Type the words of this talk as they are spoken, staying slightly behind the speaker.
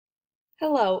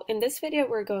Hello, in this video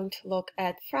we're going to look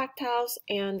at fractals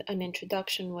and an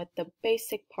introduction with the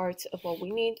basic parts of what we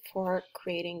need for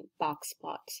creating box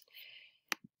plots.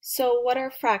 So what are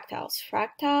fractals?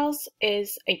 Fractals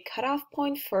is a cutoff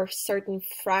point for a certain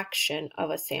fraction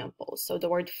of a sample. So the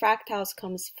word fractals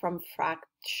comes from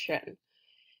fraction.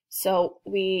 So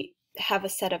we have a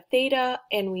set of data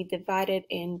and we divide it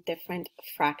in different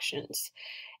fractions.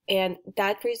 And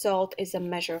that result is a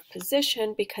measure of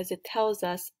position because it tells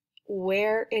us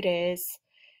where it is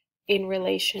in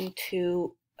relation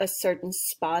to a certain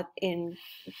spot in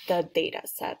the data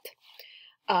set.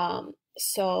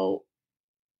 So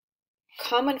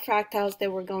common fractals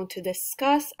that we're going to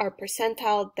discuss are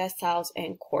percentile, deciles,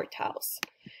 and quartiles.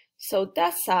 So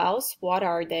deciles, what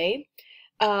are they?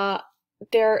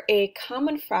 They're a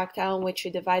common fractal in which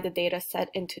you divide the data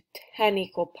set into 10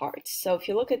 equal parts. So if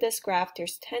you look at this graph,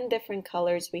 there's 10 different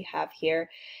colors we have here,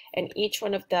 and each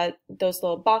one of those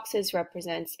little boxes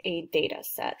represents a data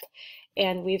set.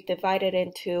 And we've divided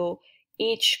into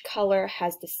each color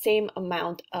has the same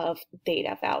amount of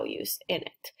data values in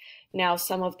it. Now,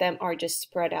 some of them are just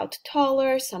spread out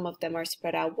taller, some of them are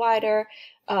spread out wider,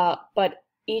 but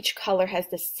each color has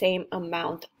the same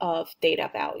amount of data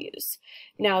values.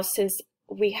 Now, since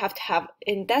we have to have,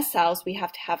 in deciles, we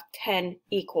have to have 10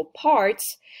 equal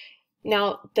parts.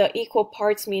 Now, the equal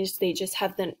parts means they just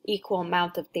have the equal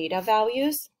amount of data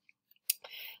values.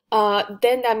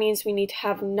 Then that means we need to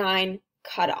have 9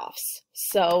 cutoffs.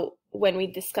 So when we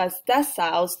discuss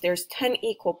deciles, there's 10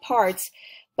 equal parts,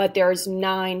 but there's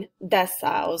 9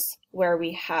 deciles where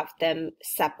we have them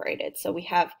separated. So we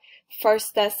have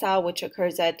first decile, which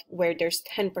occurs at where there's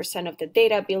 10% of the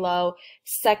data below.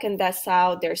 Second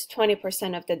decile, there's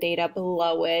 20% of the data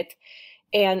below it.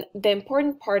 And the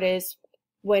important part is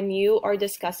when you are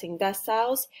discussing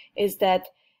deciles is that,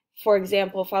 for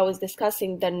example, if I was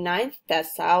discussing the 9th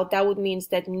decile, that would mean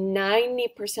that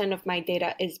 90% of my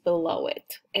data is below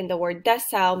it. And the word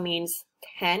decile means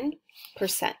 10%.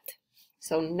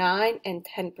 So 9 and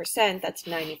 10%, that's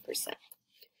 90%.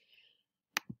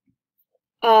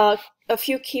 A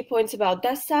few key points about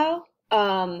decile.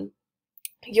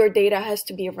 Your data has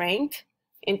to be ranked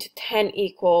into 10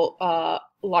 equal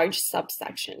large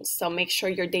subsections. So make sure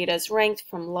your data is ranked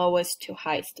from lowest to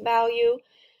highest value.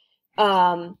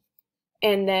 And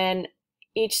then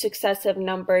each successive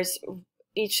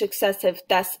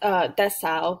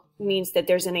decile means that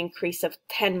there's an increase of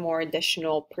 10 more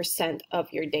additional %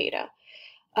 of your data.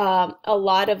 A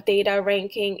lot of data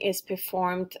ranking is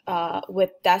performed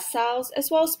with deciles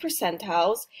as well as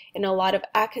percentiles in a lot of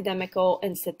academical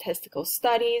and statistical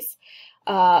studies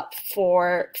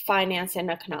for finance and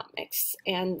economics.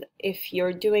 And if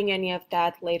you're doing any of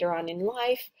that later on in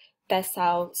life,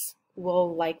 deciles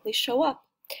will likely show up.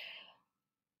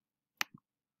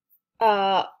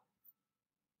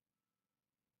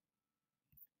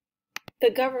 The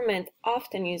government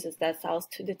often uses deciles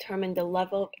to determine the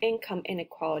level of income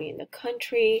inequality in the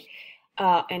country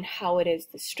and how it is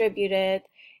distributed,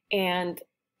 and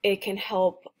it can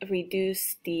help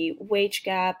reduce the wage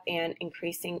gap and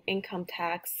increasing income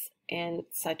tax and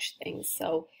such things.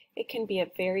 So it can be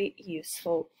a very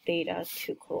useful data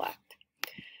to collect.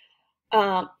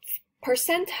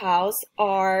 Percentiles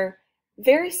are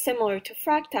very similar to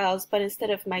fractals, but instead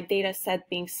of my data set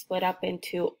being split up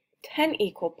into 10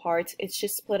 equal parts, it's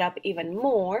just split up even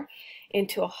more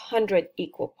into 100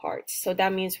 equal parts. So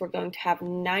that means we're going to have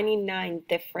 99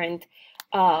 different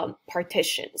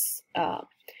partitions.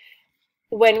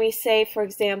 When we say, for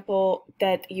example,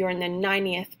 that you're in the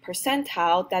 90th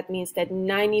percentile, that means that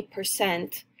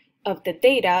 90% of the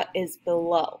data is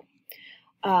below.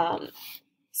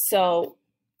 So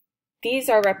these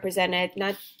are represented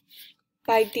not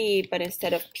by D, but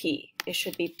instead of P. It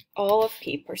should be all of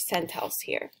P, percentiles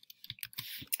here.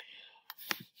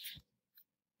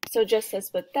 So just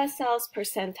as with deciles,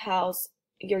 percentiles,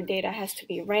 your data has to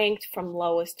be ranked from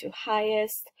lowest to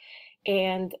highest,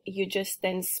 and you just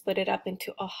then split it up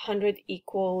into 100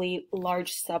 equally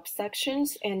large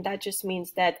subsections, and that just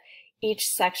means that each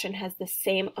section has the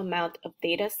same amount of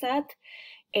data set.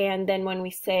 And then when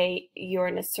we say you're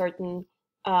in a certain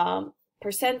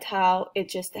percentile, it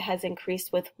just has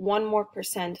increased with 1 more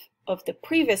 % of the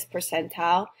previous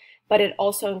percentile, but it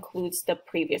also includes the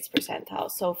previous percentile.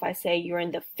 So if I say you're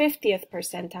in the 50th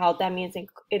percentile, that means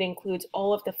it includes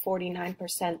all of the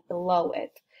 49% below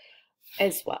it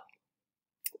as well.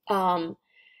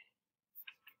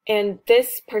 And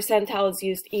this percentile is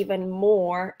used even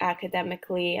more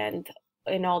academically and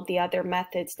in all the other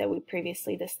methods that we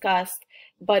previously discussed,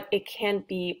 but it can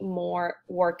be more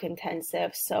work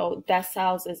intensive. So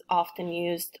deciles is often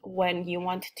used when you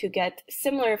want to get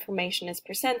similar information as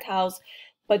percentiles,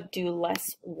 but do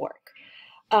less work.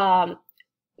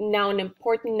 Now, an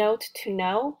important note to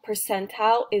know,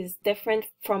 percentile is different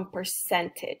from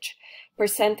percentage.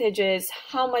 Percentage is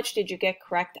how much did you get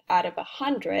correct out of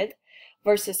 100,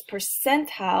 versus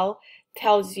percentile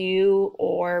tells you,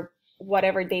 or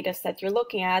whatever data set you're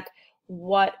looking at,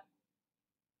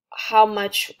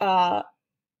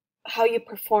 how you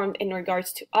performed in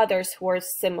regards to others who are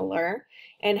similar,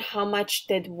 and how much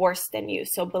did worse than you,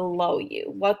 so below you.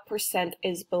 What percent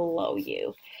is below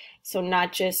you? So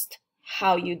not just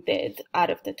how you did out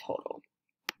of the total.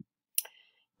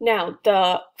 Now,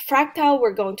 the fractile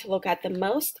we're going to look at the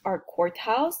most are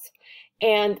quartiles.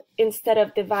 And instead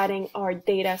of dividing our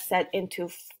data set into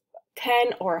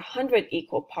 10 or 100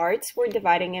 equal parts, we're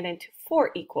dividing it into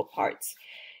 4 equal parts.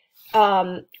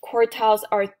 Quartiles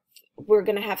are, we're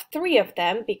going to have 3 of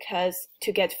them, because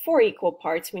to get 4 equal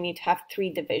parts, we need to have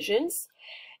 3 divisions.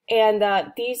 And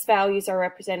these values are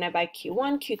represented by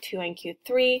Q1, Q2, and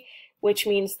Q3, which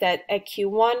means that at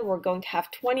Q1, we're going to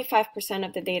have 25%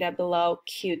 of the data below,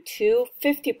 Q2,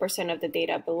 50% of the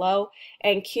data below,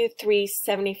 and Q3,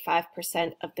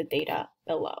 75% of the data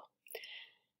below.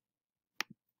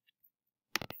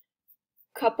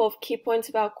 Couple of key points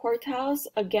about quartiles.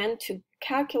 Again, to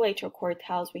calculate your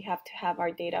quartiles, we have to have our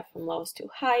data from lowest to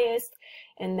highest,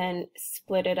 and then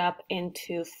split it up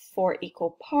into 4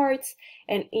 equal parts,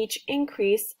 and each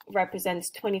increase represents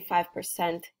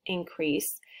 25%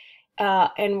 increase.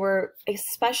 And we're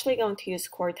especially going to use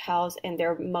quartiles, and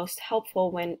they're most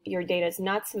helpful when your data is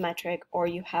not symmetric or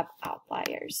you have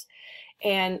outliers.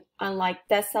 And unlike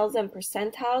deciles and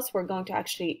percentiles, we're going to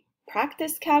actually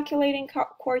practice calculating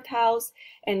quartiles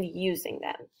and using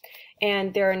them.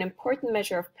 And they're an important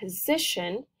measure of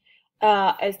position,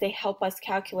 as they help us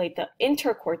calculate the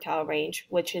interquartile range,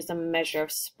 which is a measure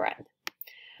of spread.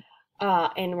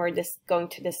 And we're just going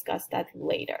to discuss that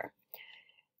later.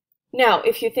 Now,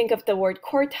 if you think of the word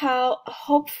quartile,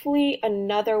 hopefully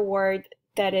another word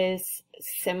that is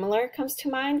similar comes to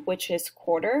mind, which is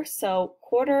quarter. So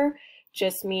quarter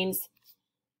just means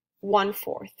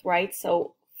 1/4, right?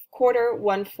 So quarter,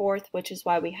 1/4, which is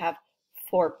why we have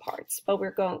 4 parts. But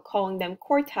we're calling them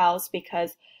quartiles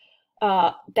because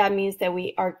that means that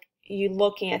you're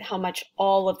looking at how much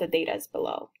all of the data is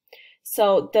below.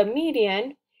 So the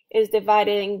median is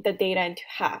dividing the data into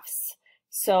halves.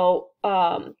 So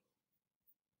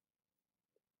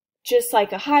just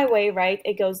like a highway, right?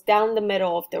 It goes down the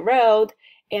middle of the road,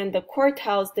 and the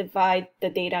quartiles divide the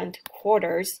data into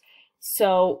quarters.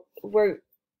 So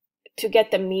to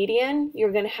get the median,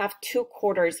 you're going to have 2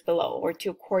 quarters below, or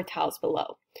 2 quartiles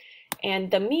below. And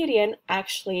the median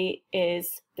actually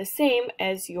is the same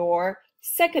as your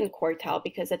second quartile,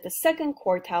 because at the second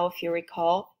quartile, if you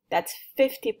recall, that's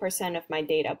 50% of my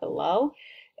data below.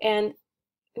 And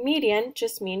median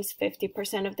just means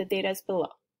 50% of the data is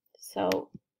below. So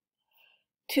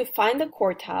to find the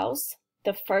quartiles,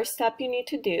 the first step you need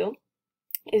to do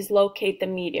is locate the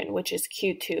median, which is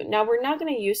Q2. Now, we're not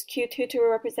going to use Q2 to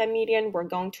represent median. We're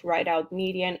going to write out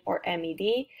median, or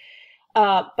MED.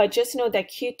 But just know that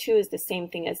Q2 is the same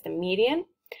thing as the median.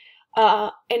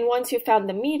 And once you found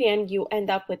the median, you end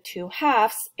up with 2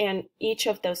 halves, and each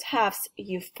of those halves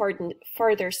you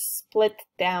further split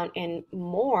down in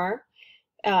more,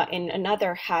 in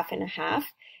another half and a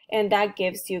half, and that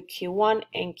gives you Q1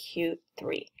 and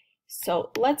Q3.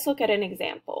 So let's look at an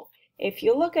example. If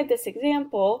you look at this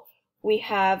example, we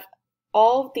have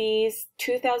all these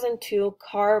 2002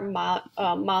 car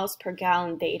miles per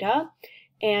gallon data,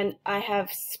 and I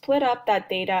have split up that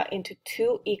data into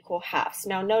 2 equal halves.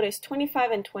 Now notice 25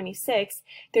 and 26,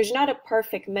 there's not a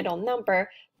perfect middle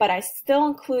number, but I still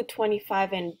include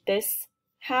 25 in this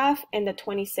half and the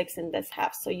 26 in this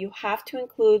half. So you have to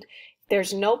include,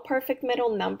 there's no perfect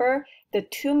middle number, the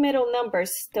 2 middle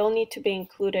numbers still need to be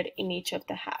included in each of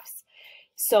the halves.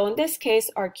 So in this case,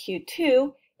 our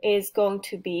Q2 is going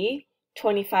to be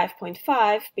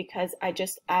 25.5 because I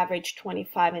just averaged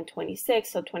 25 and 26,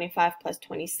 so 25 plus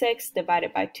 26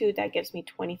 divided by 2, that gives me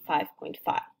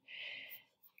 25.5.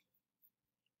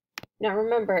 Now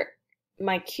remember,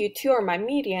 my Q2 or my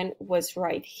median was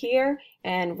right here,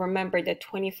 and remember that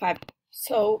 25.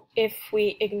 So if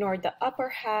we ignore the upper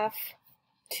half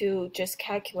to just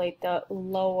calculate the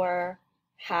lower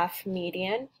half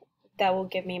median, that will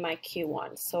give me my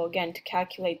Q1. So again, to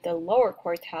calculate the lower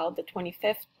quartile, the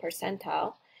 25th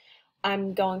percentile,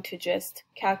 I'm going to just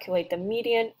calculate the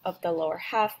median of the lower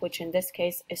half, which in this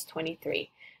case is 23.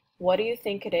 What do you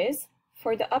think it is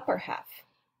for the upper half.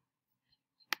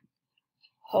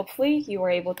 Hopefully you were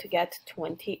able to get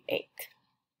 28.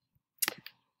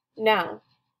 Now,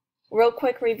 real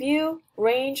quick review,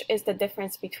 range is the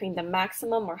difference between the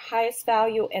maximum or highest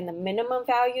value and the minimum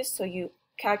value. So you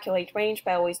calculate range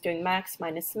by always doing max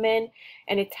minus min,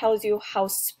 and it tells you how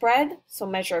spread, so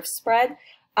measure of spread,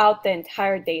 out the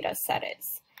entire data set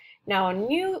is. Now a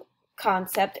new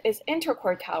concept is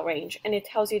interquartile range, and it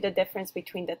tells you the difference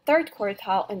between the third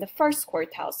quartile and the first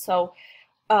quartile. So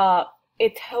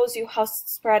it tells you how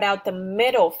spread out the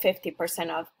middle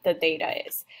 50% of the data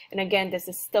is. And again, this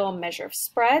is still a measure of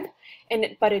spread,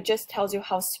 but it just tells you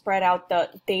how spread out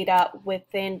the data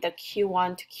within the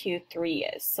Q1 to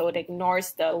Q3 is. So it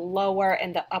ignores the lower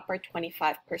and the upper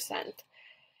 25%.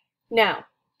 Now,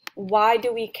 why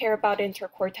do we care about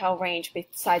interquartile range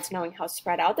besides knowing how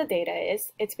spread out the data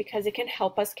is? It's because it can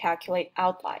help us calculate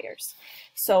outliers.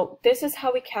 So this is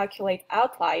how we calculate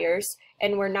outliers,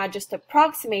 and we're not just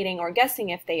approximating or guessing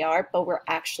if they are, but we're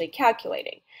actually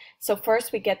calculating. So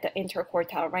first we get the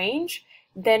interquartile range,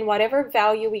 then whatever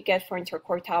value we get for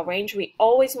interquartile range, we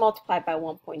always multiply by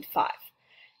 1.5.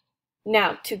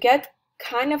 Now, to get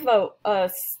kind of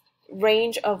a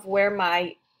range of where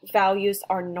my values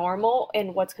are normal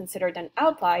and what's considered an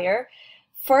outlier,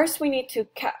 first we need to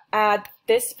add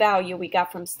this value we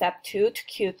got from step 2 to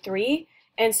Q3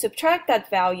 and subtract that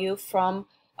value from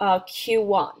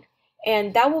Q1.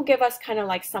 And that will give us kind of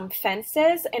like some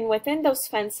fences, and within those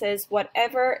fences,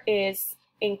 whatever is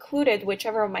included,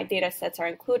 whichever of my data sets are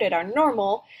included, are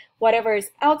normal. Whatever is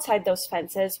outside those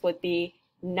fences would be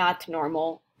not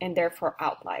normal and therefore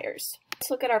outliers. Let's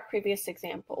look at our previous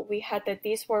example. We had that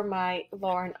these were my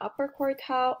lower and upper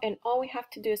quartile, and all we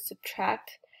have to do is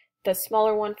subtract the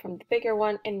smaller one from the bigger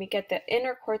one, and we get the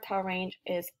inner quartile range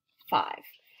is 5.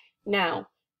 Now,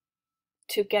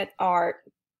 to get our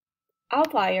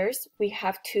outliers, we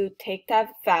have to take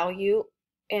that value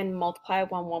and multiply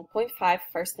by 1.5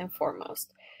 first and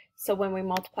foremost. So when we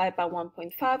multiply by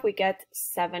 1.5, we get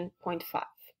 7.5.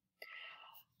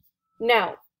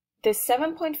 Now, this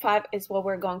 7.5 is what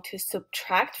we're going to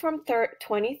subtract from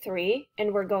 23,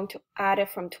 and we're going to add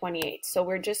it from 28. So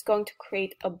we're just going to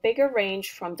create a bigger range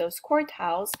from those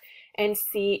quartiles and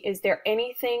see, is there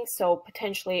anything, so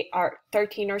potentially are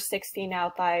 13 or 16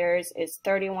 outliers, is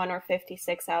 31 or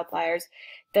 56 outliers,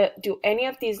 do any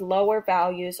of these lower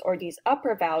values or these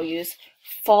upper values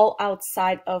fall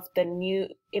outside of the new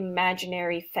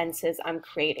imaginary fences I'm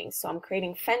creating? So I'm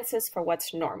creating fences for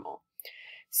what's normal.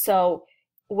 So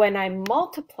when I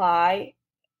multiply,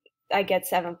 I get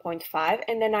 7.5,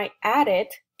 and then I add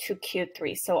it to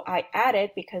Q3. So I add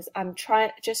it because I'm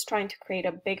just trying to create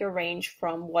a bigger range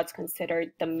from what's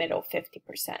considered the middle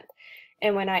 50%.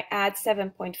 And when I add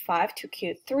 7.5 to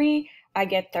Q3, I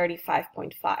get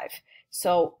 35.5.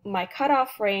 So my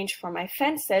cutoff range for my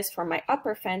fences, for my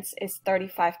upper fence, is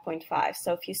 35.5.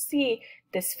 So if you see,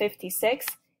 this 56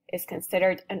 is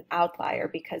considered an outlier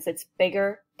because it's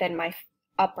bigger than my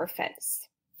upper fence.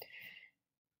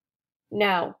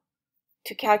 Now,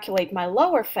 to calculate my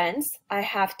lower fence, I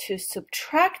have to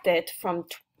subtract it from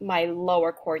my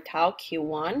lower quartile,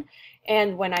 Q1,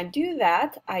 and when I do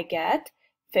that, I get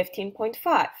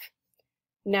 15.5.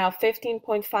 Now,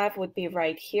 15.5 would be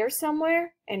right here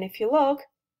somewhere, and if you look,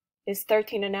 is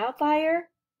 13 an outlier?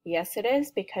 Yes, it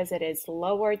is, because it is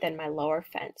lower than my lower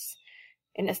fence.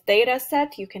 In a data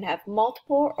set, you can have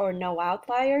multiple or no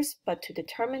outliers, but to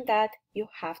determine that, you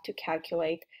have to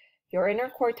calculate your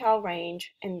inner quartile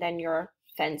range and then your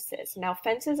fences. Now,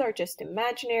 fences are just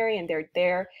imaginary, and they're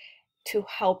there to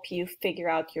help you figure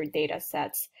out your data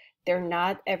sets. They're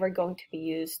not ever going to be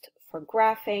used for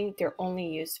graphing. They're only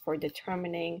used for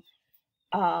determining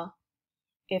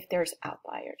if there's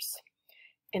outliers.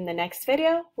 In the next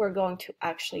video, we're going to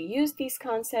actually use these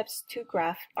concepts to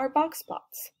graph our box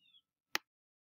plots.